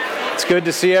good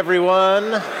to see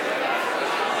everyone.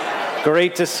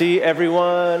 Great to see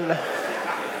everyone.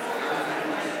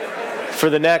 For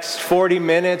the next 40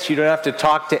 minutes, you don't have to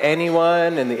talk to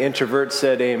anyone, and the introvert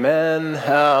said amen.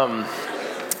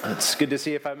 It's good to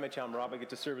see you. If I haven't met you, I'm Rob. I get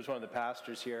to serve as one of the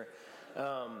pastors here.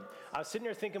 I was sitting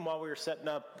here thinking while we were setting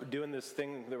up, doing this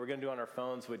thing that we're going to do on our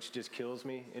phones, which just kills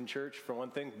me in church, for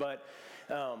one thing, but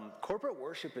corporate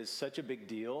worship is such a big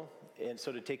deal, and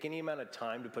so to take any amount of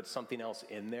time to put something else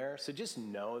in there, so just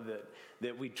know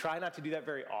that we try not to do that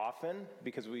very often,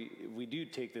 because we do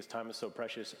take this time as so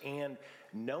precious, and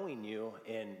knowing you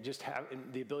and just having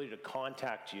the ability to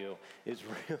contact you is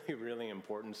really, really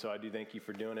important, so I do thank you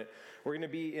for doing it. We're going to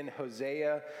be in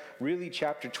Hosea, really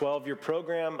chapter 12. Your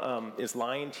program is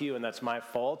lying to you, and that's my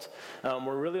fault.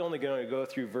 We're really only going to go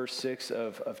through verse 6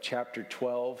 of chapter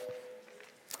 12.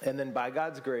 And then by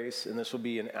God's grace, and this will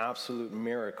be an absolute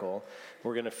miracle,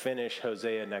 we're going to finish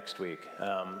Hosea next week.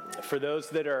 For those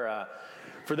that are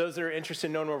interested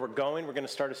in knowing where we're going to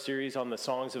start a series on the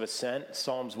Songs of Ascent,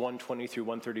 Psalms 120 through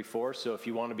 134. So if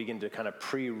you want to begin to kind of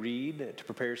pre-read, to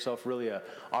prepare yourself, really an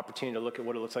opportunity to look at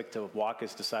what it looks like to walk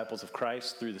as disciples of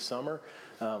Christ through the summer.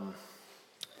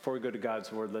 Before we go to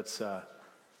God's Word, let's go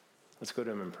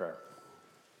to Him in prayer.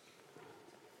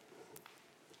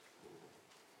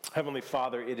 Heavenly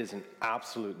Father, it is an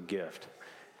absolute gift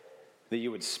that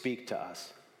you would speak to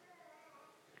us.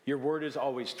 Your word is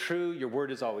always true. Your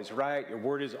word is always right. Your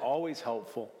word is always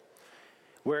helpful.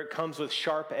 Where it comes with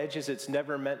sharp edges, it's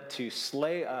never meant to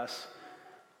slay us,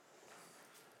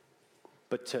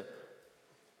 but to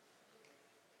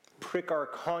prick our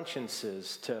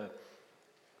consciences, to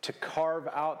carve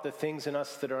out the things in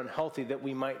us that are unhealthy, that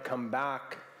we might come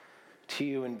back to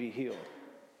you and be healed.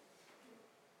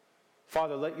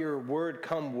 Father, let your word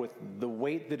come with the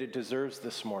weight that it deserves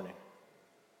this morning.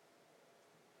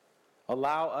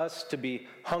 Allow us to be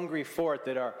hungry for it,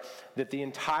 that the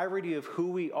entirety of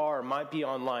who we are might be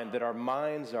online, that our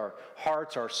minds, our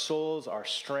hearts, our souls, our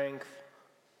strength,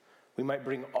 we might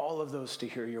bring all of those to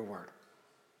hear your word.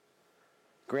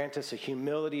 Grant us a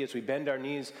humility as we bend our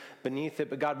knees beneath it.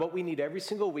 But God, what we need every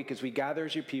single week as we gather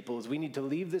as your people is we need to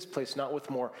leave this place not with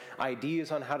more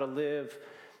ideas on how to live,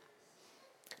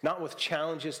 not with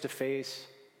challenges to face,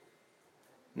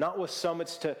 not with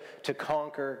summits to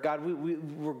conquer. God,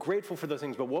 we're grateful for those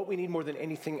things, but what we need more than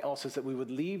anything else is that we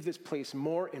would leave this place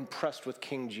more impressed with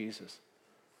King Jesus.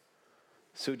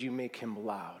 So would you make him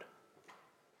loud?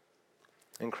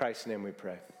 In Christ's name we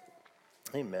pray.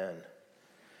 Amen.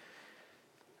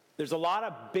 There's a lot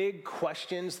of big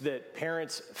questions that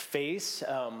parents face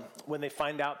when they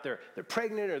find out they're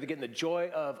pregnant or they're getting the joy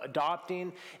of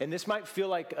adopting. And this might feel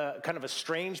like kind of a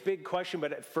strange big question,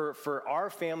 but for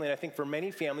our family, and I think for many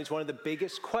families, one of the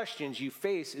biggest questions you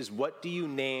face is, what do you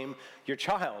name your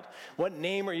child? What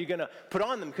name are you going to put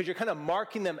on them? Because you're kind of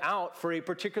marking them out for a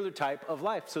particular type of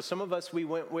life. So some of us, we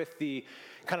went with the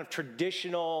kind of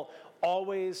traditional,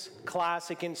 always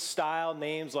classic in style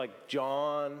names like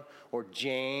John or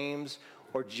James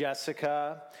or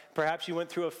Jessica. Perhaps you went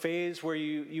through a phase where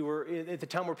you were at the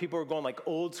time where people were going like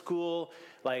old school,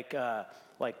 like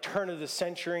turn of the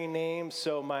century names.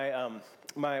 So my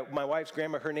wife's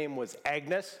grandma, her name was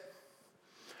Agnes.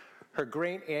 Her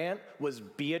great aunt was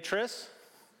Beatrice,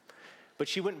 but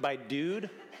she went by Dude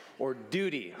or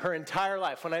Duty her entire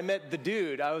life. When I met the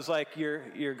Dude, I was like,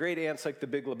 your great aunt's like the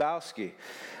Big Lebowski.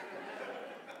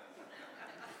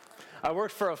 I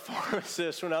worked for a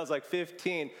pharmacist when I was like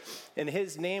 15, and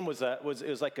his name was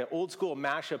like an old school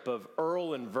mashup of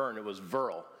Earl and Vern. It was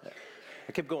Verl.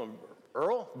 I kept going,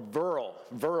 Earl?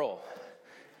 Verl.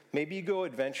 Maybe you go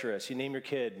adventurous. You name your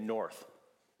kid North,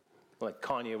 like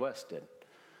Kanye West did,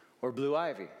 or Blue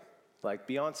Ivy, like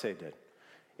Beyonce did.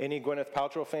 Any Gwyneth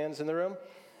Paltrow fans in the room?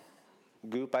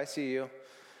 Goop, I see you.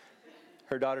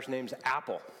 Her daughter's name's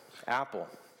Apple.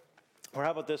 Or how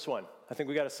about this one? I think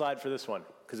we got a slide for this one,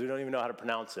 because we don't even know how to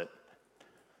pronounce it.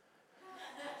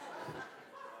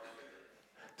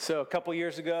 So a couple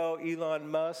years ago, Elon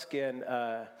Musk and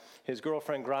his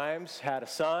girlfriend Grimes had a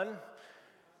son.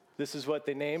 This is what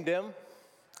they named him.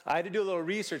 I had to do a little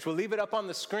research. We'll leave it up on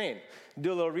the screen.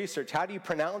 Do a little research. How do you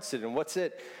pronounce it, and what's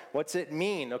it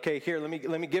mean? Okay, here, let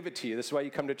me give it to you. This is why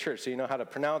you come to church, so you know how to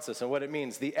pronounce this and what it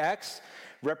means. The X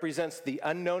represents the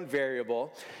unknown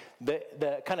variable.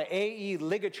 The kind of AE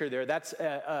ligature there, that's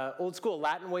an old school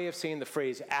Latin way of saying the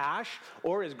phrase ash,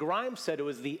 or as Grimes said, it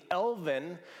was the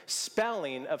elven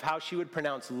spelling of how she would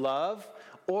pronounce love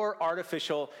or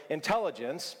artificial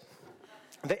intelligence.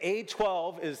 The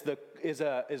A12 is is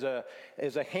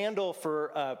a handle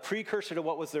for a precursor to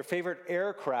what was their favorite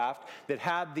aircraft that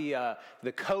had the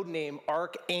code name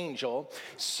Archangel.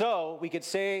 So we could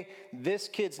say this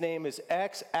kid's name is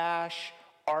X-Ash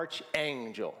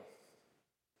Archangel.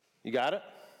 You got it?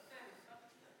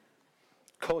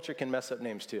 Culture can mess up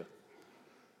names too.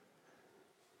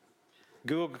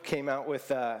 Google came out with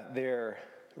their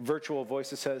virtual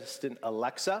voice assistant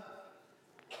Alexa.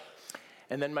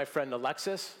 And then my friend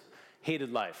Alexis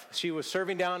hated life. She was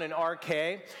serving down an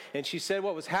RK, and she said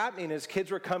what was happening is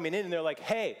kids were coming in, and they're like,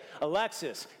 hey,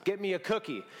 Alexis, get me a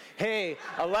cookie. Hey,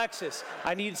 Alexis,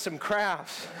 I need some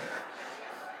crafts.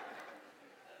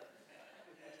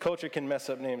 Culture can mess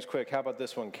up names quick. How about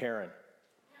this one, Karen?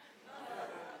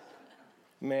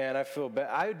 Man, I feel bad.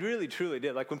 I really, truly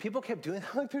did. Like when people kept doing that,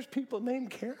 I'm like, there's people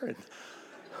named Karen.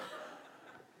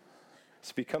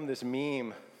 It's become this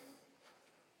meme.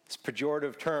 It's a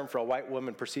pejorative term for a white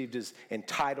woman perceived as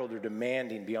entitled or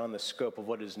demanding beyond the scope of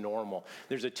what is normal.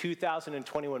 There's a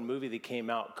 2021 movie that came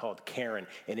out called Karen,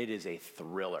 and it is a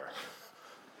thriller.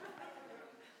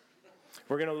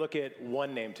 We're going to look at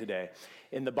one name today.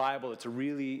 In the Bible, it's a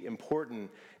really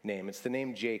important name. It's the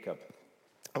name Jacob.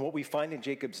 And what we find in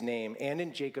Jacob's name and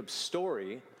in Jacob's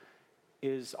story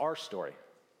is our story.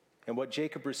 And what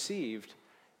Jacob received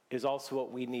is also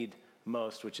what we need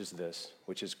most, which is this,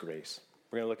 which is grace.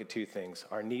 We're going to look at two things,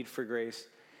 our need for grace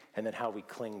and then how we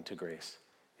cling to grace.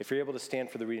 If you're able to stand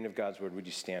for the reading of God's word, would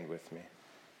you stand with me?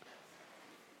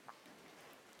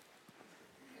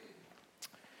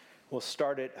 We'll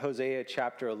start at Hosea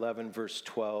chapter 11, verse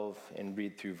 12, and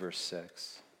read through verse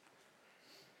 6.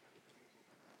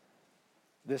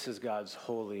 This is God's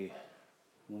holy,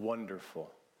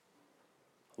 wonderful,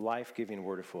 life-giving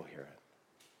word if we'll hear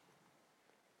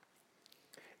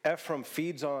it. Ephraim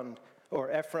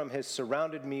has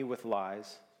surrounded me with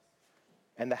lies,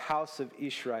 and the house of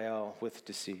Israel with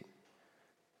deceit.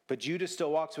 But Judah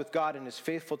still walks with God and is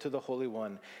faithful to the Holy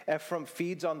One. Ephraim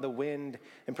feeds on the wind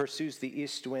and pursues the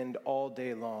east wind all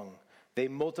day long. They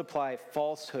multiply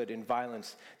falsehood and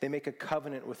violence. They make a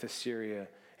covenant with Assyria,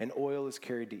 and oil is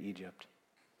carried to Egypt.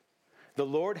 The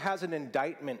Lord has an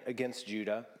indictment against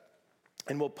Judah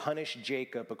and will punish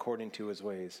Jacob according to his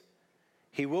ways.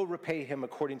 He will repay him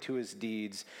according to his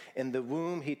deeds. In the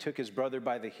womb he took his brother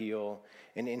by the heel,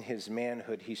 and in his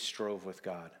manhood he strove with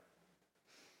God.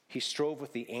 He strove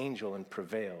with the angel and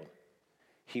prevailed.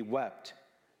 He wept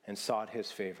and sought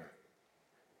his favor.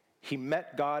 He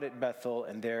met God at Bethel,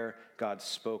 and there God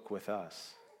spoke with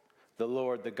us. The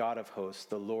Lord, the God of hosts,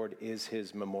 the Lord is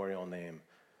his memorial name.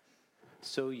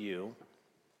 So you,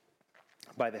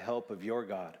 by the help of your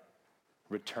God,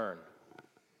 return.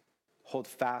 Hold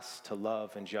fast to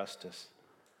love and justice,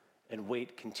 and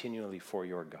wait continually for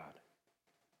your God.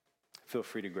 Feel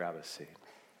free to grab a seat.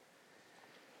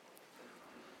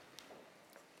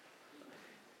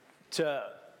 To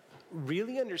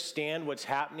really understand what's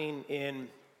happening in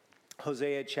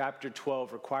Hosea chapter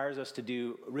 12 requires us to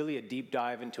do really a deep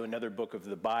dive into another book of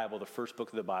the Bible, the first book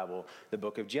of the Bible, the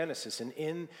book of Genesis. And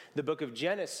in the book of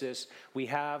Genesis, we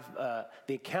have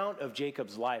the account of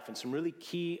Jacob's life and some really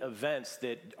key events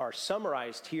that are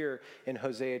summarized here in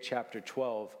Hosea chapter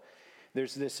 12.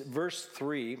 There's this verse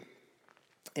 3,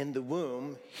 in the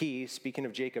womb, he, speaking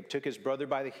of Jacob, took his brother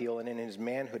by the heel, and in his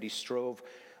manhood he strove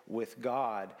with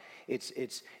God.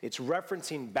 It's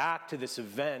referencing back to this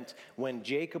event when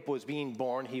Jacob was being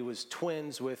born. He was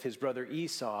twins with his brother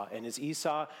Esau, and as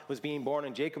Esau was being born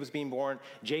and Jacob was being born,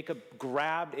 Jacob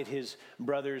grabbed at his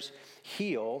brother's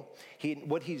heel.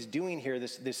 What he's doing here,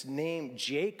 this name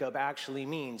Jacob actually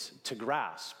means to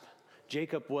grasp.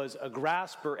 Jacob was a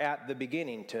grasper at the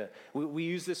beginning. We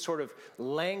use this sort of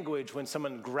language when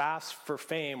someone grasps for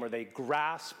fame, or they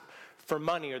grasp for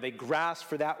money, or they grasp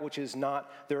for that which is not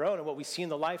their own. And what we see in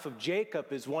the life of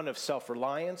Jacob is one of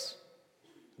self-reliance,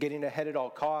 getting ahead at all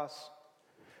costs.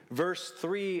 Verse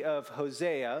 3 of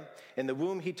Hosea, in the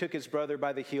womb he took his brother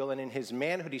by the heel, and in his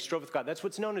manhood he strove with God. That's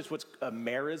what's known as what's a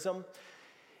merism.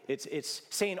 It's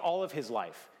saying all of his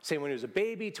life, saying when he was a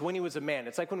baby to when he was a man.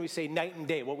 It's like when we say night and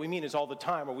day, what we mean is all the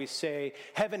time. Or we say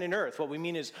heaven and earth, what we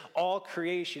mean is all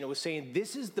creation. It was saying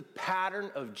this is the pattern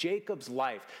of Jacob's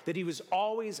life, that he was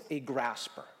always a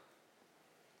grasper,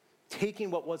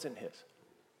 taking what wasn't his.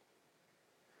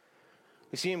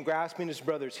 We see him grasping his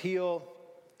brother's heel,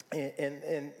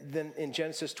 and then in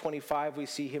Genesis 25, we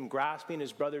see him grasping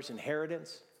his brother's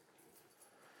inheritance.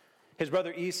 His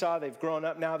brother Esau, they've grown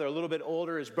up now, they're a little bit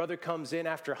older. His brother comes in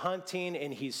after hunting,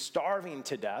 and he's starving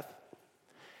to death.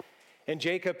 And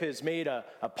Jacob has made a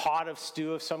pot of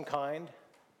stew of some kind.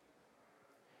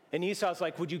 And Esau's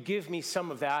like, would you give me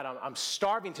some of that? I'm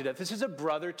starving to death. This is a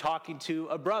brother talking to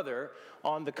a brother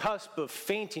on the cusp of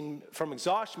fainting from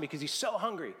exhaustion because he's so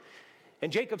hungry.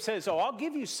 And Jacob says, oh, I'll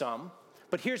give you some,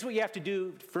 but here's what you have to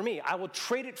do for me. I will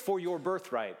trade it for your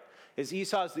birthright. As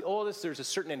Esau's the oldest, there's a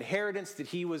certain inheritance that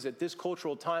he was at this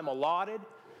cultural time allotted.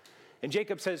 And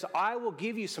Jacob says, I will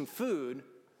give you some food,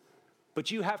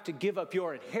 but you have to give up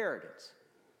your inheritance.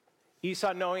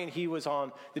 Esau, knowing he was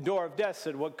on the door of death,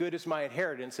 said, what good is my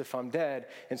inheritance if I'm dead?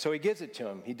 And so he gives it to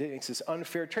him. He makes this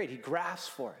unfair trade. He grasps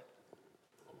for it.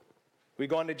 We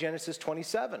go on to Genesis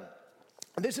 27.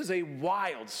 This is a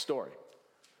wild story.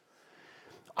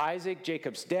 Isaac,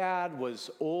 Jacob's dad, was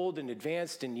old and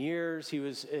advanced in years. He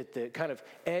was at the kind of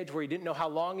edge where he didn't know how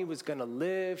long he was going to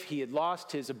live. He had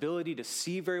lost his ability to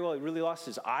see very well. He really lost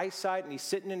his eyesight, and he's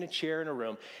sitting in a chair in a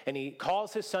room, and he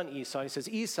calls his son Esau. He says,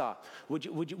 Esau,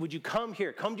 would you come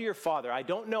here? Come to your father. I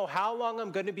don't know how long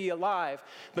I'm going to be alive,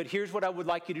 but here's what I would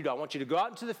like you to do. I want you to go out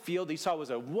into the field. Esau was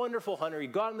a wonderful hunter. He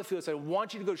got out in the field and said, I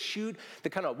want you to go shoot the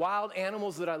kind of wild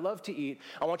animals that I love to eat.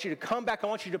 I want you to come back. I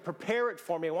want you to prepare it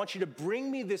for me. I want you to bring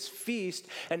me this feast,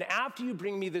 and after you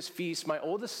bring me this feast, my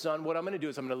oldest son, what I'm going to do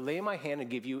is I'm going to lay my hand and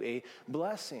give you a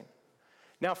blessing.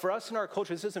 Now, for us in our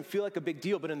culture, this doesn't feel like a big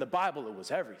deal, but in the Bible, it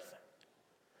was everything.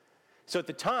 So at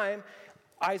the time,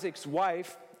 Isaac's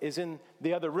wife is in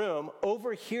the other room,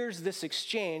 overhears this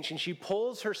exchange, and she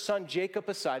pulls her son Jacob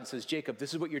aside and says, Jacob,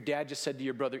 this is what your dad just said to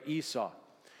your brother Esau.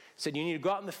 Said, you need to go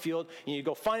out in the field, you need to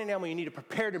go find an animal, you need to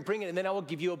prepare it and bring it, and then I will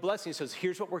give you a blessing. He says,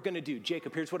 here's what we're going to do.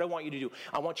 Jacob, here's what I want you to do.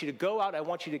 I want you to go out, I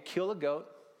want you to kill a goat,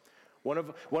 one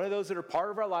of those that are part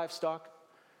of our livestock,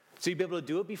 so you'll be able to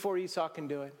do it before Esau can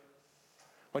do it.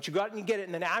 I want you to go out and you get it,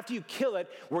 and then after you kill it,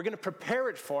 we're going to prepare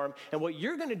it for him, and what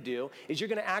you're going to do is you're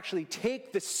going to actually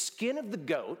take the skin of the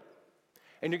goat,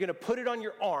 and you're going to put it on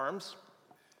your arms,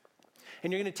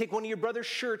 and you're going to take one of your brother's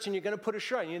shirts and you're going to put a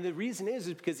shirt on. And the reason is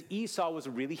because Esau was a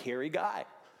really hairy guy.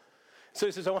 So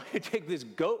he says, I want you to take this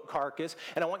goat carcass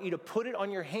and I want you to put it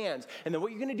on your hands. And then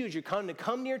what you're going to do is you're going to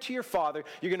come near to your father.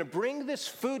 You're going to bring this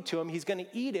food to him. He's going to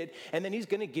eat it. And then he's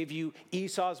going to give you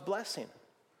Esau's blessing.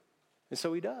 And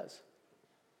so he does.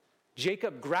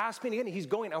 Jacob grasping again. He's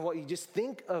going, you just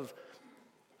think of,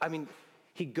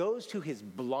 he goes to his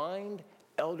blind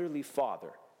elderly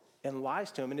father and lies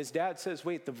to him. And his dad says,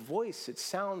 wait, the voice, it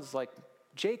sounds like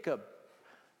Jacob,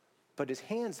 but his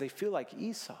hands, they feel like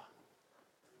Esau.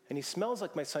 And he smells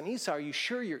like my son Esau. Are you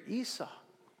sure you're Esau?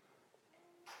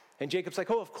 And Jacob's like,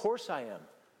 oh, of course I am.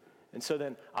 And so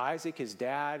then Isaac, his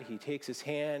dad, he takes his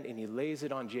hand and he lays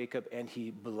it on Jacob and he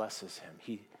blesses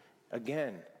him.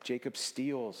 Jacob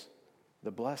steals the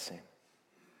blessing.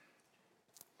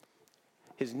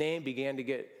 His name began to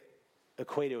get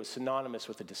equated, it was synonymous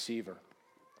with a deceiver.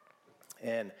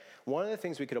 And one of the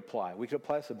things we could apply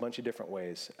this a bunch of different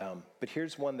ways, but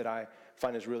here's one that I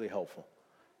find is really helpful.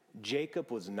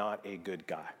 Jacob was not a good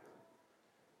guy,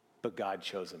 but God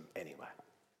chose him anyway.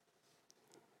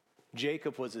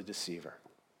 Jacob was a deceiver,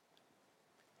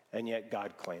 and yet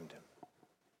God claimed him.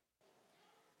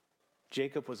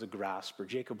 Jacob was a grasper.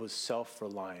 Jacob was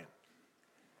self-reliant,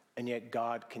 and yet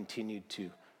God continued to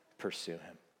pursue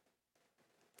him.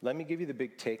 Let me give you the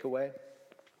big takeaway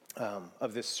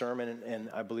of this sermon, and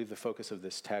I believe the focus of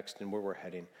this text and where we're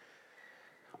heading.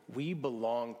 We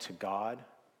belong to God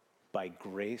by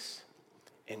grace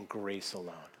and grace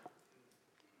alone.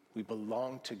 We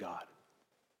belong to God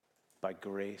by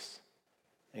grace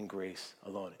and grace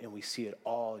alone. And we see it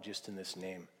all just in this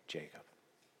name, Jacob.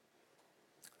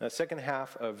 Now, the second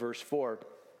half of verse 4,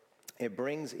 it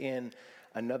brings in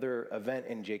another event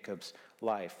in Jacob's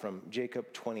life from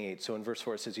Jacob 28. So in verse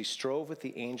 4, it says, he strove with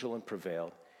the angel and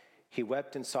prevailed. He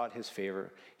wept and sought his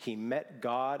favor. He met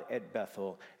God at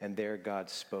Bethel, and there God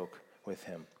spoke with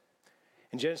him.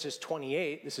 In Genesis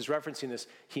 28, this is referencing this.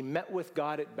 He met with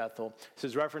God at Bethel. This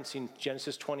is referencing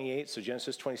Genesis 28. So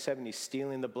Genesis 27, he's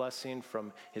stealing the blessing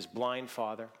from his blind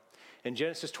father. In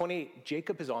Genesis 28,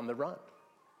 Jacob is on the run.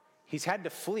 He's had to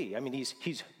flee.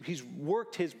 He's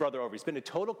worked his brother over. He's been a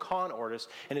total con artist,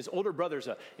 and his older brother's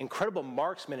an incredible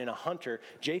marksman and a hunter.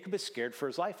 Jacob is scared for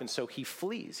his life, and so he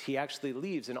flees. He actually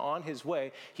leaves, and on his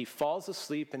way, he falls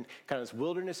asleep in kind of this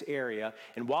wilderness area,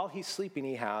 and while he's sleeping,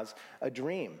 he has a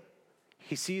dream.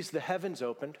 He sees the heavens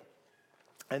opened,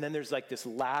 and then there's like this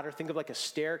ladder. Think of like a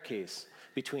staircase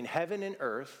between heaven and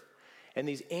earth, and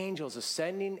these angels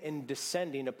ascending and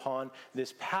descending upon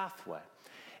this pathway.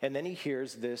 And then he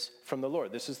hears this from the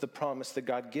Lord. This is the promise that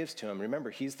God gives to him. Remember,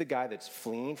 he's the guy that's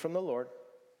fleeing from the Lord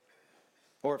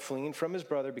or fleeing from his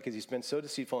brother because he's been so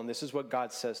deceitful. And this is what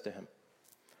God says to him.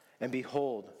 And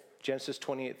behold, Genesis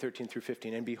 28, 13 through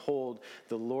 15. And behold,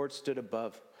 the Lord stood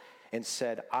above and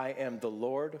said, I am the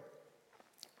Lord,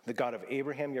 the God of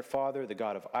Abraham your father, the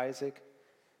God of Isaac.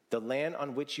 The land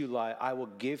on which you lie I will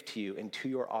give to you and to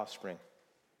your offspring.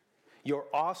 Your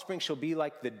offspring shall be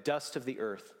like the dust of the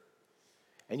earth,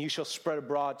 and you shall spread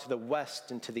abroad to the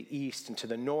west and to the east and to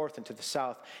the north and to the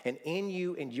south. And in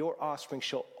you and your offspring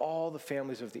shall all the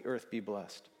families of the earth be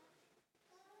blessed.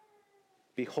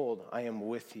 Behold, I am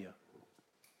with you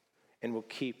and will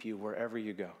keep you wherever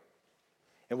you go,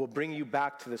 and will bring you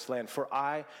back to this land. For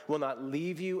I will not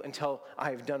leave you until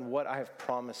I have done what I have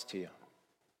promised to you.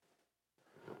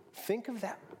 Think of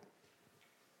that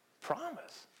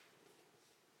promise.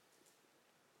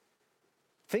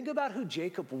 Think about who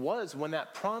Jacob was when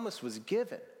that promise was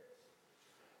given.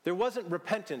 There wasn't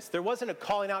repentance. There wasn't a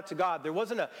calling out to God. There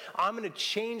wasn't I'm going to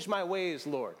change my ways,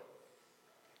 Lord.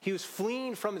 He was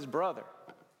fleeing from his brother.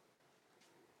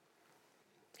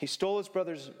 He stole his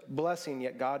brother's blessing,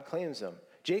 yet God claims him.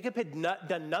 Jacob had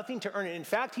done nothing to earn it. In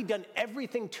fact, he'd done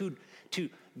everything to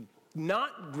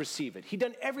not receive it. He'd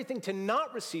done everything to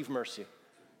not receive mercy.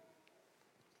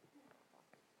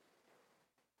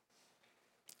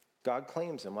 God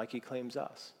claims him like he claims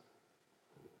us,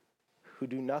 who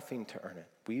do nothing to earn it.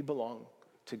 We belong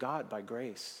to God by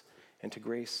grace and to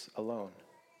grace alone.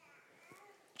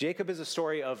 Jacob is a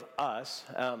story of us,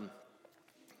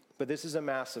 but this is a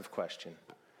massive question.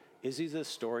 Is he the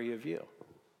story of you?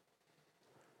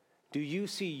 Do you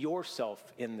see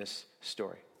yourself in this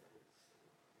story?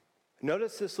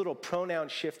 Notice this little pronoun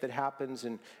shift that happens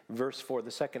in verse 4, the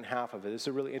second half of it. This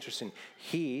is really interesting.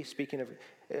 He, speaking of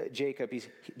Jacob,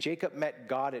 Jacob met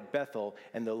God at Bethel,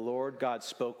 and the Lord God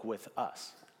spoke with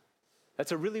us.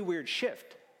 That's a really weird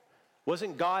shift.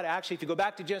 Wasn't God actually, if you go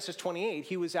back to Genesis 28,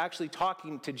 he was actually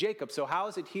talking to Jacob. So how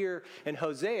is it here in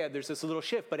Hosea, there's this little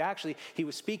shift, but actually he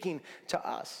was speaking to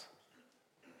us.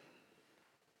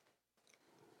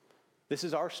 This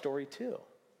is our story too,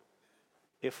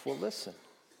 if we'll listen.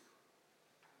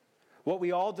 What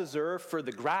we all deserve for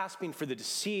the grasping, for the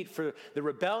deceit, for the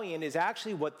rebellion is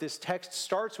actually what this text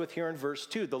starts with here in verse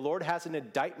 2. The Lord has an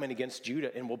indictment against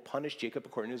Judah and will punish Jacob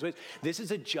according to his ways. This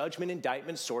is a judgment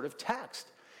indictment sort of text.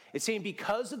 It's saying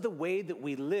because of the way that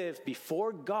we live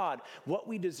before God, what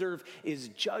we deserve is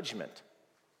judgment.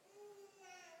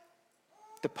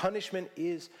 The punishment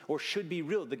is or should be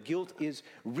real. The guilt is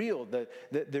real.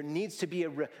 There needs to be a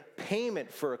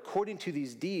repayment for according to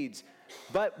these deeds.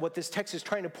 But what this text is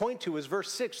trying to point to is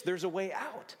verse 6, there's a way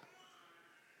out.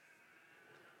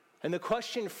 And the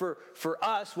question for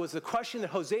us was the question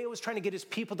that Hosea was trying to get his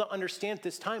people to understand at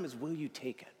this time is, will you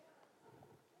take it?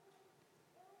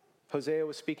 Hosea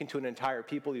was speaking to an entire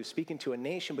people. He was speaking to a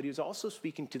nation, but he was also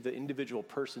speaking to the individual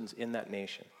persons in that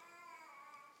nation.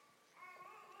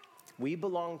 We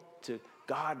belong to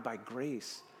God by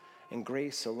grace and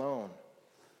grace alone.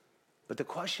 But the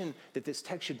question that this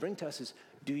text should bring to us is,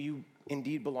 do you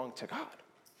indeed belong to God?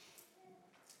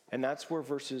 And that's where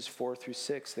verses 4 through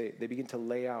 6, they begin to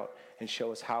lay out and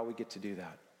show us how we get to do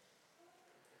that.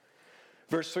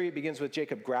 Verse 3 begins with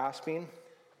Jacob grasping,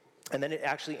 and then it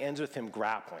actually ends with him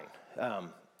grappling.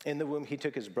 In the womb, he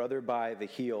took his brother by the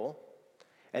heel,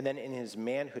 and then in his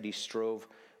manhood, he strove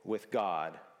with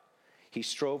God. He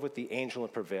strove with the angel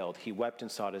and prevailed. He wept and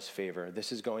sought his favor.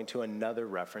 This is going to another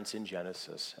reference in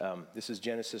Genesis. This is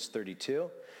Genesis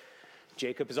 32.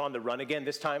 Jacob is on the run again.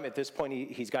 This time, at this point,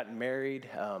 he's gotten married.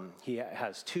 He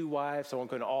has 2 wives. I won't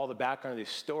go into all the background of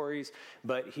these stories,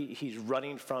 but he's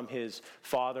running from his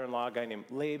father-in-law, a guy named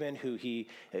Laban,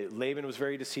 Laban was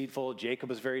very deceitful. Jacob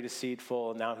was very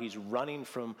deceitful. Now he's running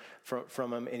from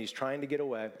him, and he's trying to get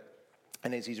away.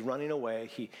 And as he's running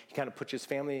away, he kind of puts his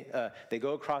family, they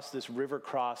go across this river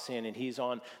crossing, and he's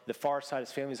on the far side,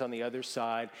 his family's on the other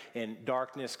side, and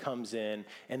darkness comes in,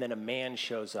 and then a man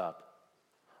shows up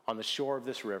on the shore of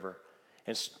this river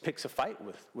and picks a fight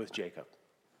with Jacob.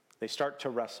 They start to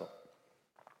wrestle.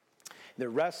 They're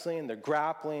wrestling, they're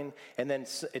grappling, and then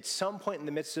at some point in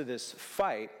the midst of this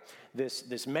fight,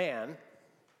 this man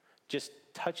just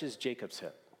touches Jacob's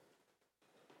hip,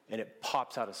 and it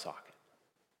pops out of socket.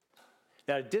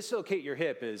 Now, to dislocate your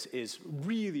hip is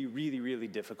really, really, really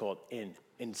difficult and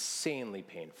insanely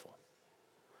painful.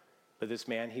 But this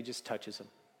man, he just touches him,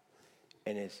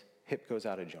 and his hip goes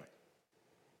out of joint.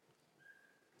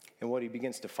 And what he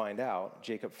begins to find out,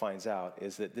 Jacob finds out,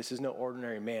 is that this is no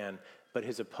ordinary man, but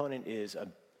his opponent is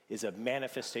a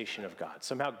manifestation of God.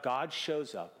 Somehow God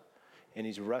shows up, and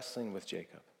he's wrestling with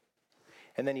Jacob.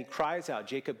 And then he cries out.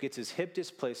 Jacob gets his hip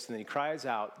displaced, and then he cries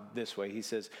out this way. He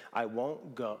says, I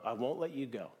won't let you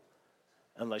go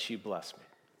unless you bless me.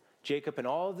 Jacob, in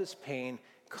all of this pain,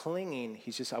 clinging,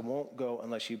 he's just, I won't go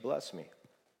unless you bless me.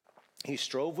 He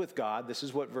strove with God. This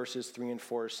is what verses 3 and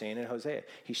 4 are saying in Hosea.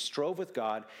 He strove with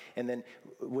God, and then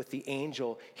with the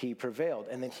angel, he prevailed.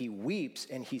 And then he weeps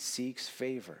and he seeks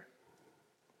favor.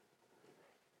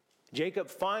 Jacob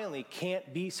finally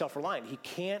can't be self-reliant.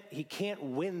 He can't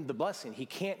win the blessing. He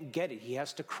can't get it. He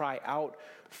has to cry out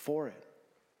for it.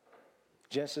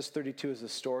 Genesis 32 is the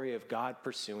story of God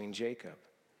pursuing Jacob.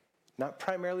 Not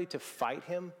primarily to fight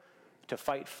him, to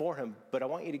fight for him, but I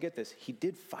want you to get this. He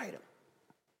did fight him.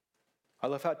 I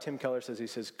love how Tim Keller says, he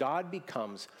says, God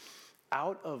becomes,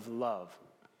 out of love,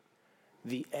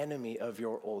 the enemy of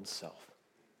your old self.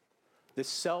 The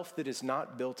self that is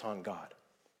not built on God.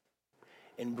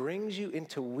 And brings you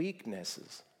into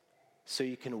weaknesses so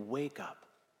you can wake up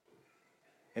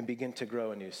and begin to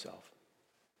grow a new self.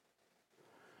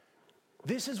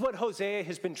 This is what Hosea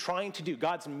has been trying to do,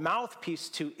 God's mouthpiece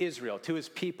to Israel, to his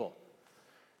people.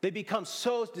 They become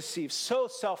so deceived, so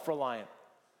self-reliant,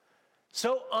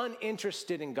 so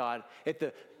uninterested in God at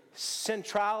the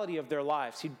centrality of their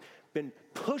lives. He'd been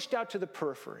pushed out to the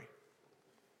periphery.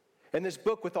 And this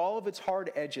book, with all of its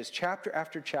hard edges, chapter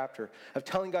after chapter, of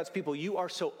telling God's people, you are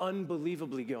so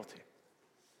unbelievably guilty.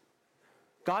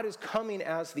 God is coming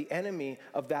as the enemy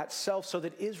of that self so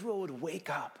that Israel would wake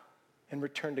up and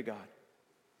return to God.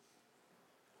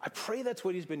 I pray that's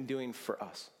what he's been doing for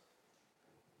us.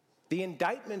 The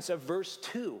indictments of verse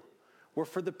 2 were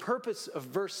for the purpose of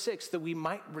verse 6, that we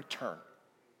might return.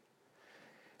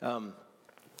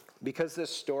 Because this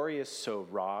story is so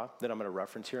raw that I'm going to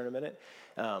reference here in a minute,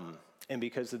 and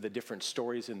because of the different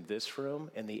stories in this room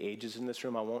and the ages in this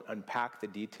room, I won't unpack the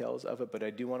details of it, but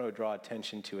I do want to draw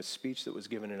attention to a speech that was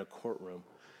given in a courtroom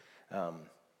a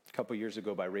couple years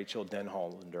ago by Rachel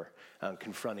Denhollander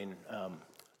confronting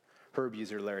her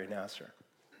abuser, Larry Nassar.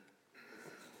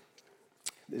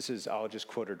 I'll just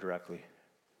quote her directly.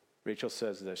 Rachel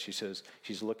says this. She says,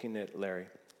 she's looking at Larry.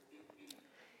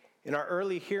 In our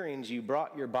early hearings, you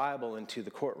brought your Bible into the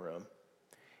courtroom,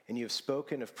 and you have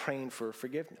spoken of praying for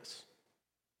forgiveness.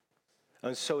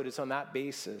 And so it is on that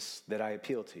basis that I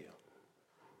appeal to you.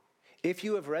 If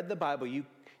you have read the Bible you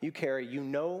carry, you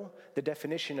know the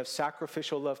definition of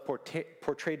sacrificial love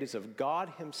portrayed as of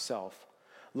God himself,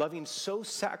 loving so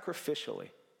sacrificially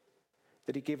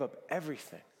that he gave up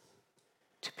everything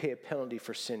to pay a penalty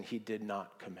for sin he did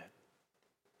not commit.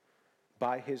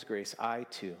 By his grace, I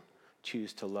too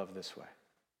choose to love this way.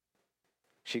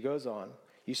 She goes on,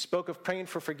 you spoke of praying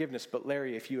for forgiveness, but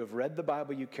Larry, if you have read the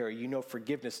Bible you carry, you know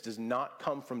forgiveness does not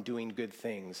come from doing good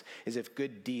things, as if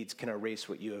good deeds can erase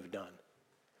what you have done.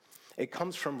 It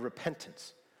comes from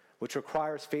repentance, which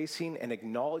requires facing and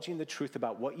acknowledging the truth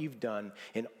about what you've done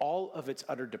in all of its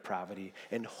utter depravity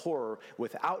and horror,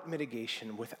 without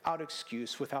mitigation, without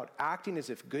excuse, without acting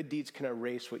as if good deeds can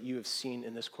erase what you have seen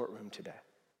in this courtroom today.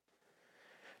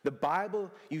 The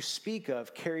Bible you speak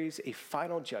of carries a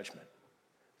final judgment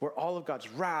where all of God's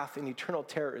wrath and eternal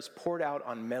terror is poured out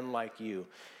on men like you.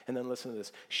 And then listen to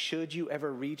this. Should you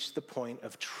ever reach the point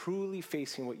of truly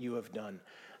facing what you have done,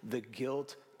 the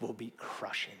guilt will be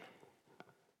crushing.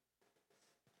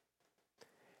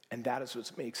 And that is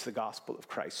what makes the gospel of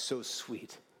Christ so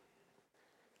sweet.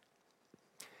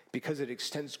 Because it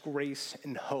extends grace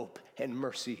and hope and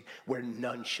mercy where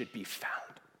none should be found.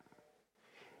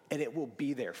 And it will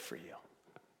be there for you.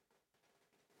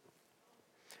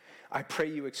 I pray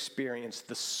you experience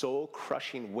the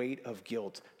soul-crushing weight of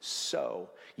guilt so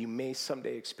you may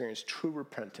someday experience true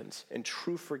repentance and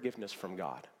true forgiveness from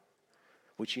God,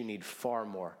 which you need far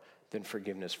more than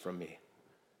forgiveness from me,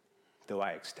 though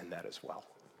I extend that as well.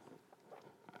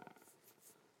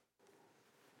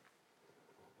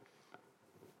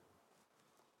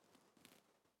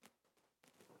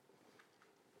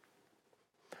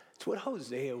 It's what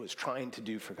Hosea was trying to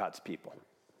do for God's people.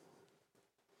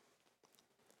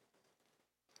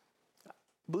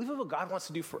 Believe what God wants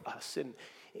to do for us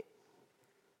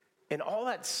and all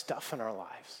that stuff in our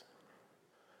lives.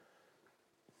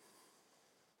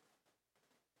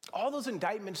 All those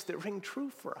indictments that ring true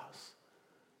for us.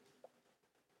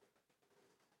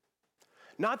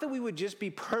 Not that we would just be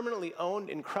permanently owned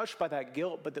and crushed by that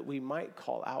guilt, but that we might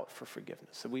call out for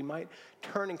forgiveness. That we might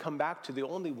turn and come back to the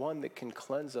only one that can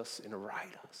cleanse us and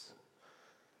right us.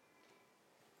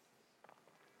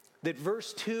 That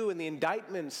verse 2 and the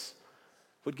indictments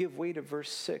would give way to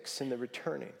verse 6 in the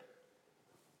returning.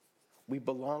 We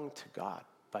belong to God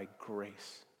by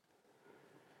grace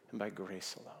and by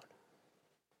grace alone.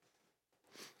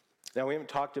 Now, we haven't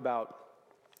talked about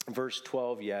verse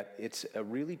 12 yet. It's a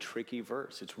really tricky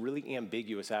verse. It's really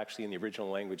ambiguous, actually, in the original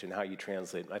language and how you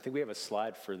translate it. I think we have a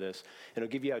slide for this, and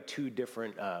it'll give you how two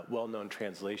different well-known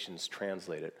translations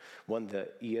translate it. One, the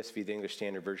ESV, the English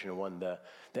Standard Version, and one, the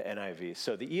NIV.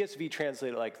 So the ESV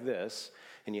translated like this,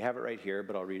 and you have it right here,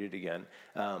 but I'll read it again.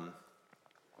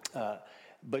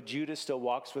 But Judah still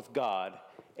walks with God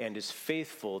and is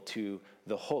faithful to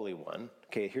the Holy One.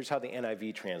 Okay, here's how the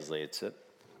NIV translates it.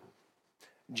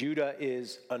 Judah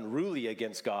is unruly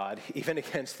against God, even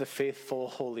against the faithful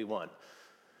Holy One.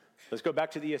 Let's go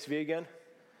back to the ESV again.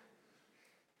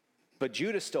 But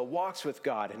Judah still walks with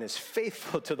God and is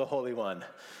faithful to the Holy One.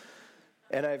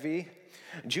 NIV,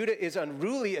 Judah is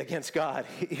unruly against God,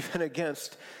 even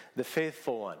against the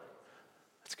faithful one.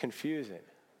 It's confusing.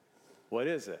 What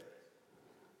is it?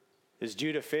 Is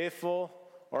Judah faithful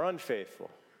or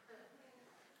unfaithful?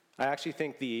 I actually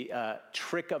think the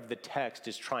trick of the text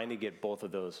is trying to get both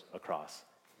of those across.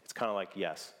 It's kind of like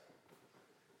yes.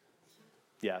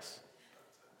 Yes.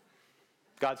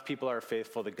 God's people are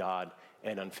faithful to God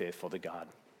and unfaithful to God.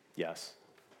 Yes.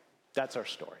 That's our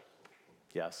story.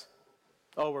 Yes.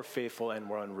 Oh, we're faithful and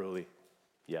we're unruly.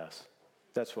 Yes.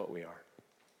 That's what we are.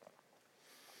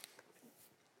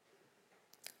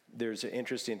 There's an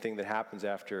interesting thing that happens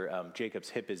after Jacob's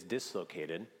hip is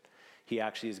dislocated. He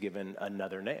actually is given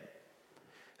another name.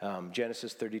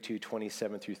 Genesis 32,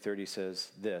 27 through 30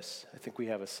 says this. I think we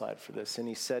have a slide for this. And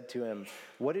he said to him,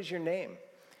 "What is your name?"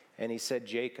 And he said,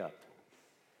 "Jacob."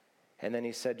 And then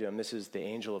he said to him, this is the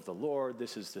angel of the Lord.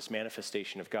 This is this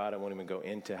manifestation of God. I won't even go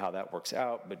into how that works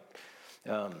out.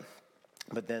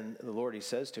 But then the Lord, he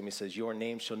says to him, he says, "Your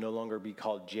name shall no longer be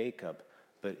called Jacob,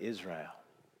 but Israel.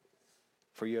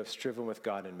 For you have striven with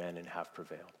God and men and have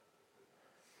prevailed."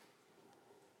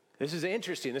 This is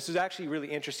interesting. This is actually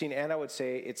really interesting, and I would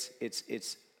say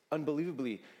it's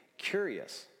unbelievably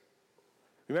curious.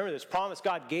 Remember, this promise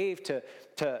God gave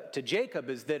to Jacob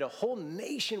is that a whole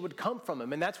nation would come from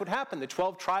him, and that's what happened. The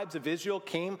 12 tribes of Israel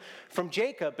came from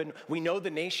Jacob, and we know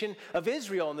the nation of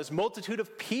Israel and this multitude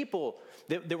of people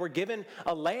that were given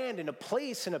a land and a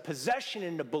place and a possession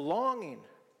and a belonging.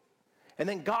 And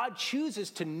then God chooses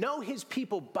to know his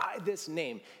people by this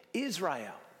name,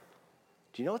 Israel.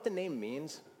 Do you know what the name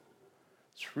means?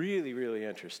 It's really, really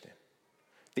interesting.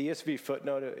 The ESV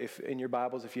footnote, if in your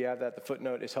Bibles, if you have that, the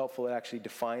footnote is helpful. It actually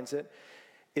defines it.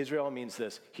 Israel means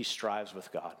this: he strives with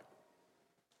God.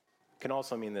 It can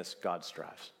also mean this: God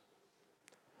strives.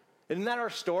 Isn't that our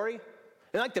story?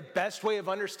 Isn't like the best way of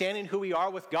understanding who we are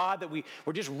with God, that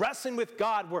we're just wrestling with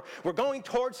God. We're going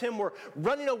towards him. We're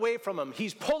running away from him.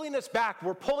 He's pulling us back.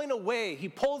 We're pulling away. He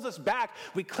pulls us back.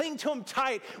 We cling to him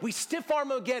tight. We stiff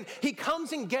arm him again. He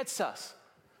comes and gets us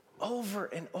over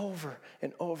and over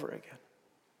and over again.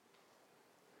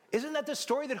 Isn't that the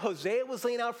story that Hosea was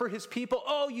laying out for his people?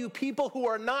 Oh, you people who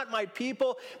are not my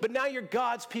people, but now you're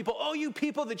God's people. Oh, you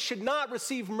people that should not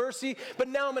receive mercy, but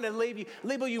now I'm going to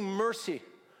label you mercy.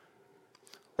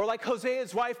 Or like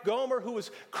Hosea's wife Gomer, who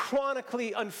was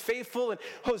chronically unfaithful, and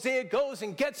Hosea goes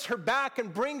and gets her back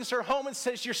and brings her home and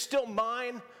says, "You're still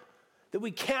mine." That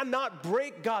we cannot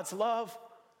break God's love,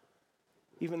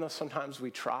 even though sometimes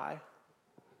we try.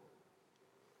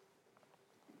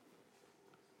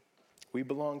 We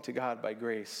belong to God by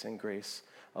grace and grace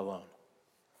alone.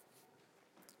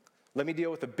 Let me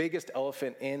deal with the biggest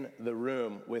elephant in the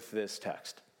room with this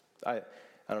text.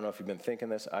 I don't know if you've been thinking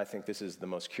this. I think this is the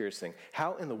most curious thing.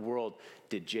 How in the world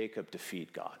did Jacob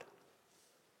defeat God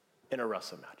in a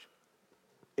wrestling match?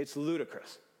 It's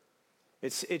ludicrous.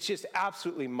 It's just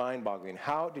absolutely mind-boggling.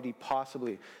 How did he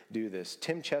possibly do this?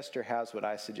 Tim Chester has what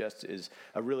I suggest is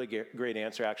a really great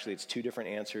answer. Actually, it's two different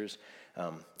answers.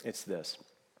 It's this: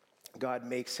 God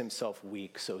makes himself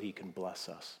weak so he can bless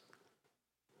us.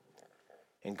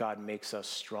 And God makes us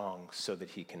strong so that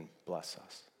he can bless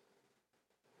us.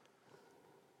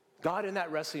 God in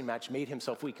that wrestling match made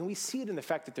himself weak. And we see it in the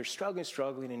fact that they're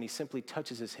struggling, and he simply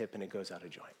touches his hip and it goes out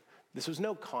of joint. This was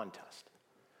no contest.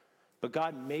 But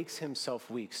God makes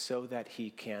himself weak so that he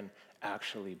can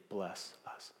actually bless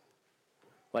us.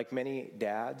 Like many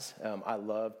dads, I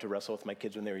loved to wrestle with my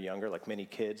kids when they were younger. Like many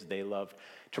kids, they loved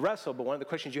to wrestle. But one of the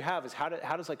questions you have is, how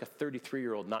does like a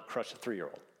 33-year-old not crush a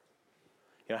 3-year-old?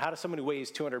 You know, how does someone who weighs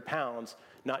 200 pounds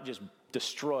not just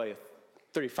destroy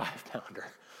a 35-pounder?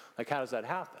 Like, how does that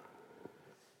happen?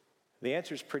 The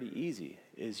answer is pretty easy,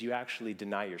 is you actually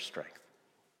deny your strength.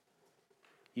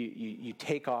 You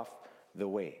take off the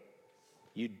weight.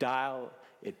 You dial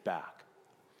it back.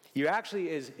 You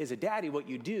actually, as a daddy, what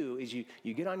you do is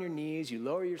you get on your knees, you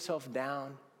lower yourself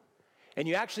down, And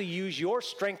you actually use your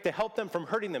strength to help them from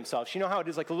hurting themselves. You know how it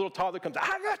is, like a little toddler comes,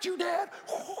 I got you, Dad.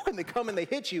 And they come and they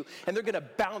hit you, and they're going to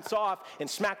bounce off and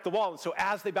smack the wall. And so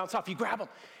as they bounce off, you grab them,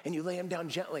 and you lay them down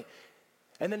gently.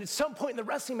 And then at some point in the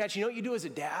wrestling match, you know what you do as a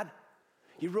dad?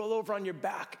 You roll over on your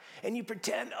back, and you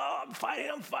pretend, oh, I'm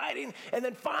fighting. And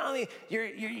then finally, your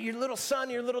little son,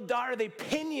 your little daughter, they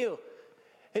pin you.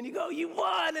 And you go, you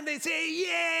won. And they say,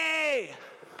 yay.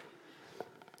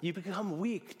 You become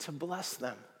weak to bless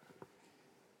them.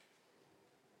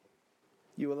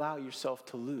 You allow yourself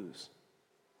to lose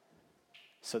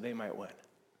so they might win.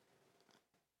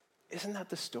 Isn't that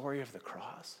the story of the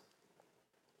cross?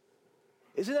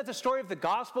 Isn't that the story of the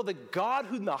gospel? That God,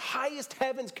 who in the highest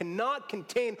heavens cannot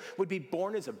contain, would be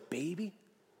born as a baby?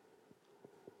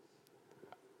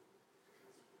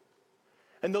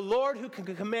 And the Lord, who can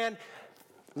command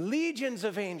legions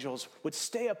of angels, would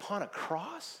stay upon a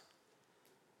cross?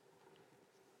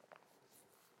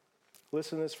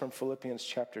 Listen to this from Philippians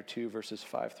chapter 2, verses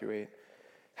 5 through 8.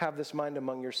 Have this mind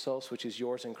among yourselves, which is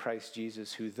yours in Christ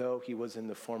Jesus, who, though he was in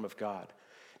the form of God,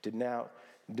 did not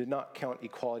count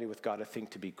equality with God a thing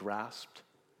to be grasped.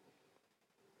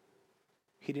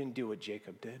 He didn't do what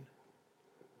Jacob did.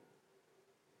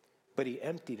 But he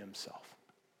emptied himself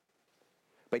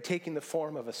by taking the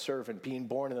form of a servant, being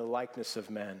born in the likeness of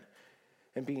men,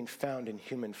 and being found in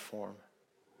human form.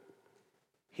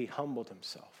 He humbled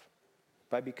himself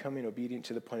by becoming obedient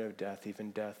to the point of death,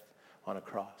 even death on a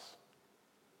cross.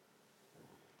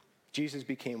 Jesus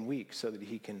became weak so that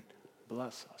he can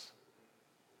bless us.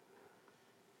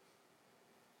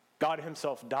 God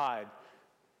himself died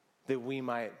that we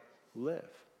might live.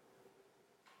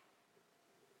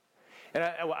 And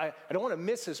I don't want to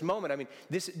miss this moment. I mean,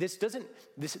 this isn't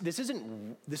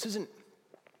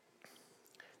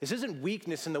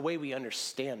weakness in the way we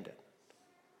understand it.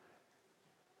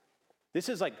 This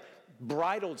is like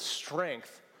bridled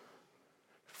strength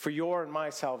for your and my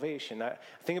salvation. I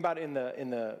think about in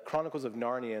the Chronicles of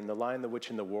Narnia and The Lion, the Witch,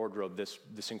 and the Wardrobe,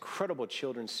 this incredible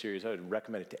children's series. I would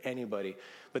recommend it to anybody.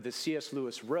 But that C.S.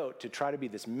 Lewis wrote to try to be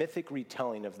this mythic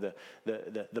retelling of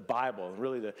the Bible, and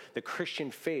really the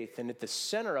Christian faith. And at the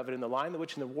center of it, in The Lion, the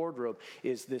Witch, and the Wardrobe,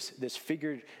 is this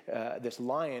figure, this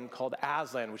lion called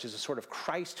Aslan, which is a sort of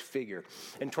Christ figure.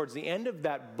 And towards the end of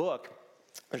that book,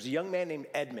 there's a young man named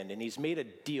Edmund, and he's made a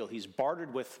deal. He's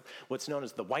bartered with what's known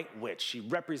as the White Witch. She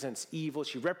represents evil.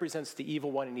 She represents the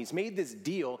evil one, and he's made this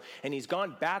deal, and he's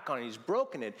gone back on it. He's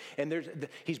broken it, and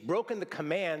he's broken the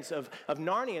commands of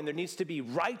Narnia, and there needs to be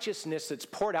righteousness that's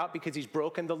poured out because he's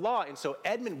broken the law. And so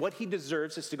Edmund, what he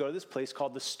deserves is to go to this place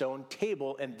called the Stone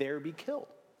Table and there be killed.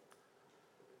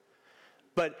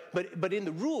 But in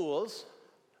the rules,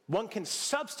 one can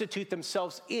substitute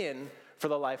themselves in for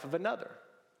the life of another.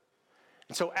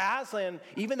 And so Aslan,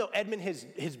 even though Edmund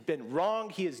has been wrong,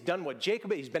 he has done what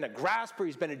Jacob, he's been a grasper,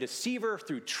 he's been a deceiver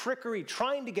through trickery,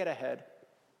 trying to get ahead.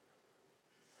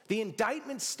 The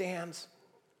indictment stands.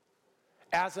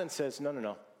 Aslan says,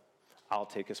 no, I'll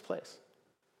take his place.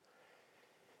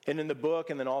 And in the book,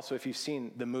 and then also if you've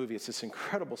seen the movie, it's this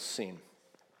incredible scene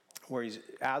where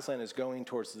Aslan is going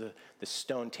towards the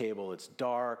stone table. It's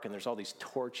dark, and there's all these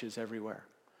torches everywhere.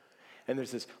 And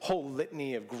there's this whole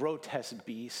litany of grotesque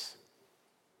beasts.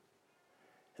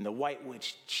 And the White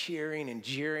Witch cheering and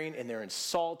jeering, and they're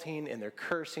insulting and they're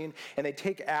cursing. And they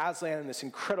take Aslan and this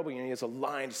incredible, he has a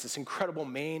lion, it's this incredible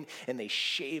mane, and they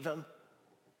shave him.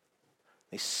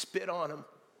 They spit on him.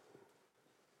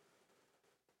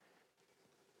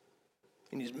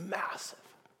 And he's massive.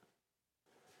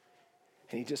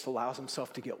 And he just allows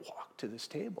himself to get walked to this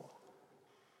table.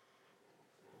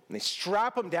 And they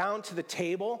strap him down to the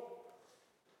table.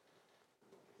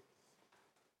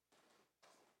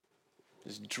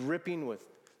 Just dripping with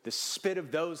the spit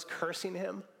of those cursing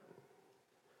him.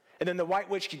 And then the White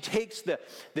Witch, she takes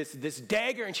this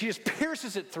dagger and she just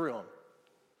pierces it through him.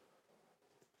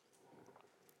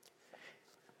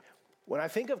 When I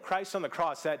think of Christ on the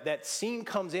cross, that scene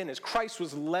comes in as Christ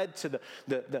was led to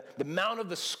the Mount of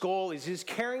the Skull. He's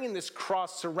carrying this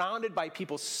cross surrounded by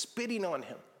people spitting on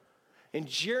him and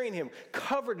jeering him,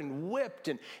 covered and whipped,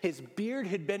 and his beard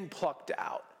had been plucked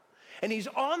out. And he's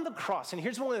on the cross, and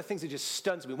here's one of the things that just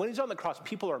stuns me. When he's on the cross,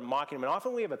 people are mocking him, and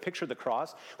often we have a picture of the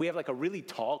cross. We have like a really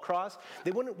tall cross. They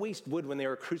wouldn't waste wood when they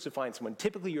were crucifying someone.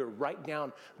 Typically, you're right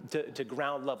down to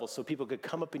ground level so people could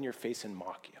come up in your face and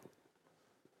mock you.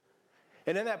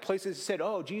 And in that place, it said,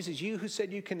 oh, Jesus, you who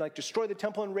said you can like destroy the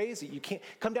temple and raise it, you can't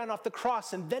come down off the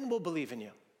cross, and then we'll believe in you.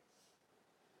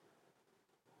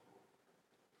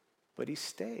 But he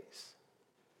stays.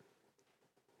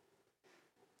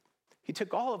 He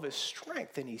took all of his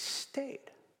strength and he stayed.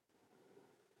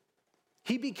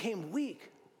 He became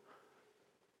weak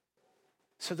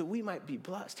so that we might be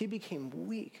blessed. He became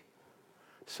weak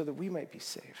so that we might be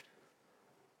saved.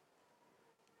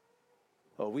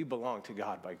 Oh, we belong to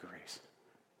God by grace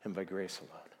and by grace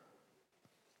alone.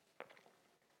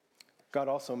 God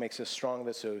also makes us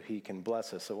strong so he can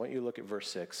bless us. So why don't you look at verse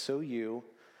 6. So you,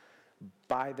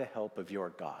 by the help of your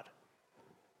God,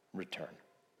 return.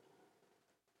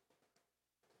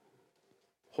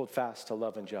 Hold fast to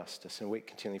love and justice and wait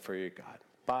continually for your God.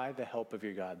 By the help of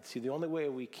your God. See, the only way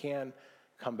we can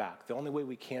come back, the only way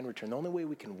we can return, the only way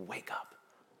we can wake up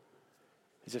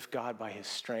is if God, by his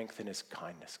strength and his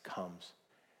kindness, comes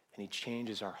and he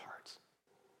changes our hearts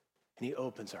and he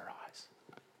opens our eyes.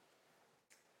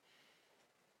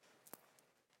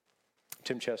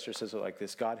 Tim Chester says it like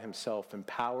this: God himself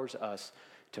empowers us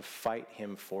to fight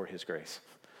him for his grace.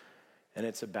 And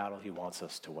it's a battle he wants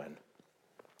us to win.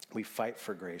 We fight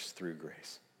for grace through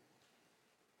grace.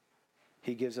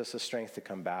 He gives us the strength to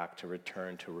come back, to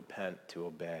return, to repent, to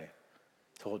obey,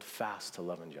 to hold fast to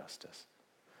love and justice.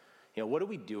 You know, what do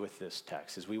we do with this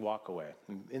text as we walk away?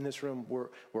 In this room,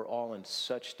 we're all in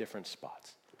such different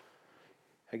spots.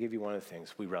 I give you one of the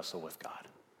things: we wrestle with God,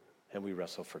 and we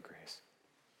wrestle for grace.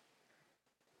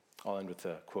 I'll end with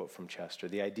a quote from Chester.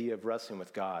 The idea of wrestling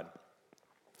with God,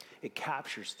 it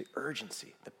captures the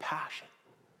urgency, the passion,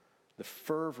 the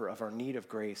fervor of our need of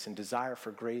grace and desire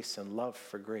for grace and love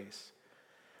for grace.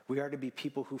 We are to be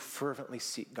people who fervently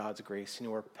seek God's grace and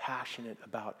who are passionate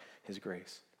about his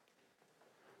grace.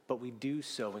 But we do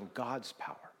so in God's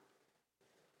power.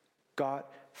 God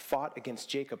fought against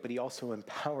Jacob, but he also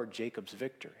empowered Jacob's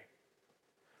victory.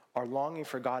 Our longing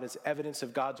for God is evidence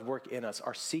of God's work in us.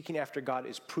 Our seeking after God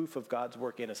is proof of God's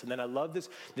work in us. And then I love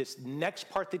this next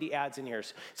part that he adds in here.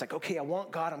 It's like, okay, I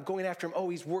want God. I'm going after him. Oh,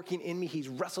 he's working in me. He's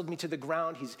wrestled me to the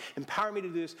ground. He's empowered me to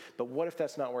do this. But what if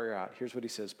that's not where you're at? Here's what he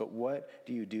says. But what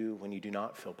do you do when you do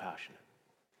not feel passionate?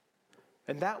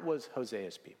 And that was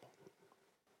Hosea's people.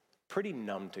 Pretty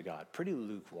numb to God, pretty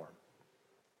lukewarm.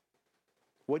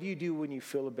 What do you do when you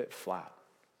feel a bit flat?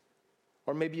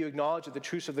 Or maybe you acknowledge that the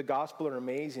truths of the gospel are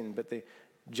amazing, but they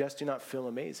just do not feel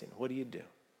amazing. What do you do?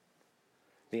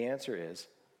 The answer is,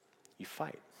 you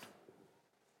fight.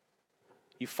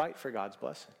 You fight for God's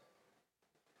blessing.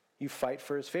 You fight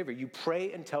for his favor. You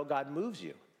pray until God moves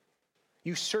you.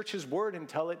 You search his word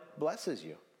until it blesses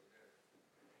you.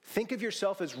 Think of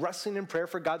yourself as wrestling in prayer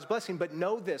for God's blessing, but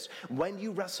know this: when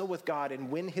you wrestle with God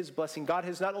and win his blessing, God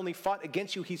has not only fought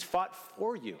against you, he's fought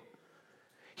for you.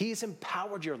 He has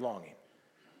empowered your longing.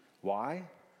 Why?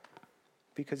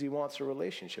 Because he wants a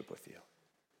relationship with you.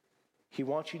 He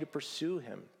wants you to pursue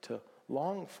him, to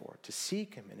long for, to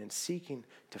seek him, and in seeking,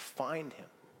 to find him,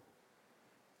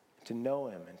 to know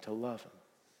him, and to love him.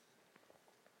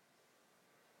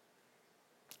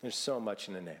 There's so much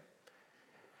in the name.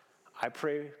 I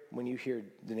pray when you hear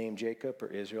the name Jacob or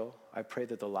Israel, I pray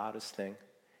that the loudest thing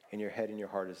in your head and your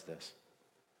heart is this: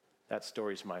 that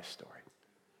story's my story.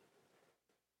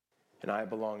 And I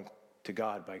belong to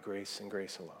God by grace and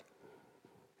grace alone.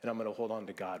 And I'm going to hold on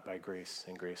to God by grace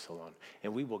and grace alone.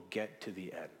 And we will get to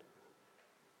the end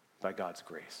by God's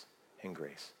grace and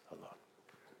grace alone.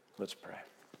 Let's pray.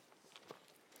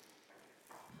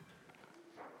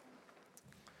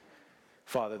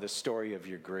 Father, the story of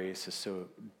your grace is so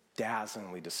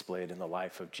dazzlingly displayed in the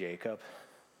life of Jacob,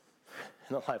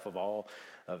 in the life of all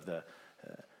of the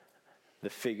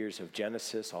figures of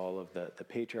Genesis, all of the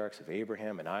patriarchs of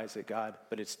Abraham and Isaac, God,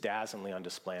 but it's dazzlingly on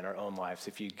display in our own lives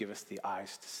if you give us the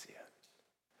eyes to see it.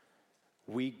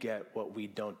 We get what we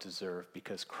don't deserve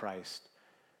because Christ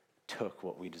took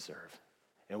what we deserve.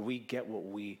 And we get what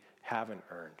we haven't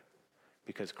earned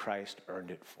because Christ earned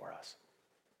it for us.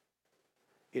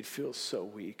 It feels so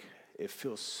weak. It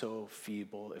feels so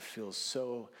feeble. It feels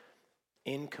so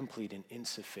incomplete and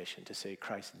insufficient to say,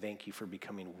 Christ, thank you for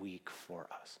becoming weak for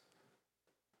us.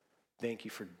 Thank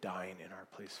you for dying in our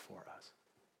place for us,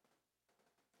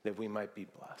 that we might be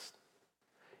blessed.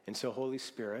 And so, Holy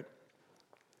Spirit,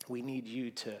 we need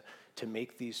you to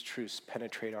make these truths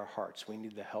penetrate our hearts. We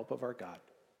need the help of our God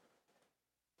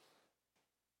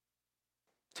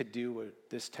to do what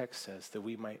this text says, that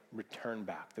we might return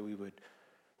back, that we would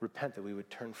repent, that we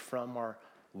would turn from our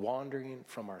wandering,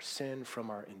 from our sin, from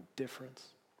our indifference,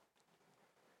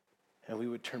 and we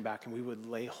would turn back and we would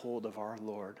lay hold of our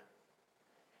Lord.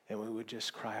 And we would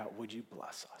just cry out, would you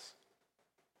bless us?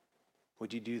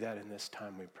 Would you do that in this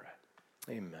time, we pray?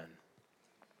 Amen.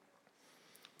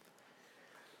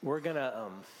 We're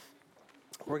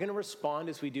gonna respond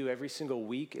as we do every single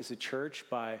week as a church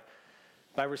by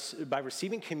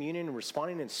receiving communion and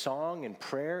responding in song and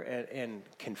prayer and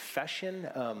confession.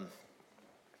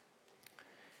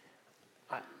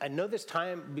 I know this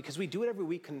time, because we do it every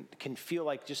week, can feel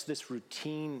like just this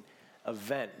routine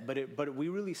event, but we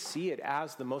really see it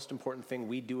as the most important thing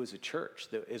we do as a church,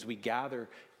 that as we gather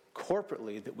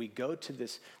corporately, that we go to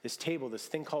this table, this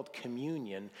thing called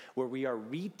communion, where we are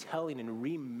retelling and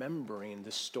remembering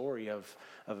the story of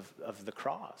the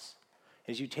cross.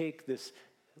 As you take this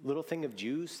little thing of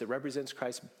juice that represents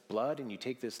Christ's blood, and you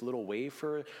take this little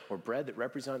wafer or bread that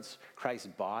represents Christ's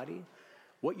body,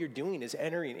 what you're doing is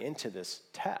entering into this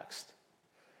text.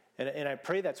 And I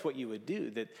pray that's what you would do,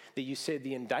 that you say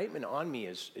the indictment on me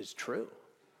is true.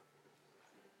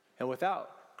 And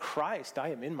without Christ, I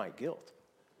am in my guilt.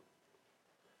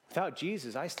 Without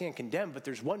Jesus, I stand condemned, but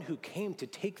there's one who came to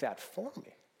take that for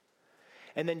me.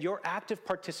 And then your active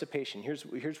participation, here's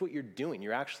what you're doing.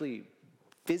 You're actually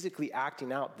physically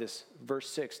acting out this verse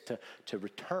 6 to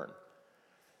return.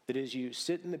 That is, you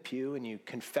sit in the pew and you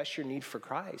confess your need for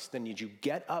Christ, then you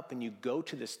get up and you go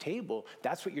to this table.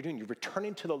 That's what you're doing. You're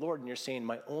returning to the Lord and you're saying,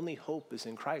 my only hope is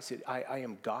in Christ. I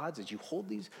am God's. As you hold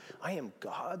these, I am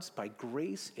God's by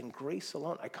grace and grace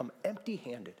alone. I come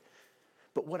empty-handed.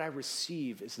 But what I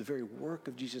receive is the very work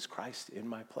of Jesus Christ in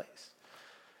my place.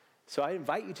 So I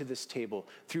invite you to this table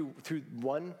through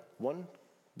one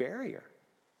barrier,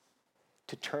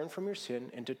 to turn from your sin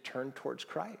and to turn towards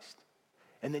Christ.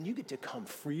 And then you get to come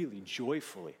freely,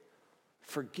 joyfully,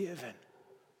 forgiven,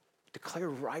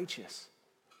 declared righteous,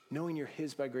 knowing you're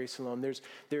his by grace alone.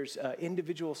 There's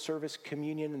individual service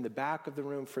communion in the back of the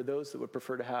room for those that would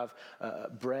prefer to have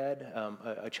bread,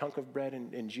 a chunk of bread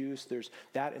and juice. There's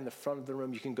that in the front of the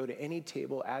room. You can go to any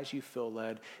table as you feel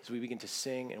led as we begin to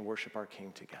sing and worship our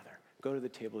King together. Go to the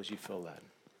table as you feel led.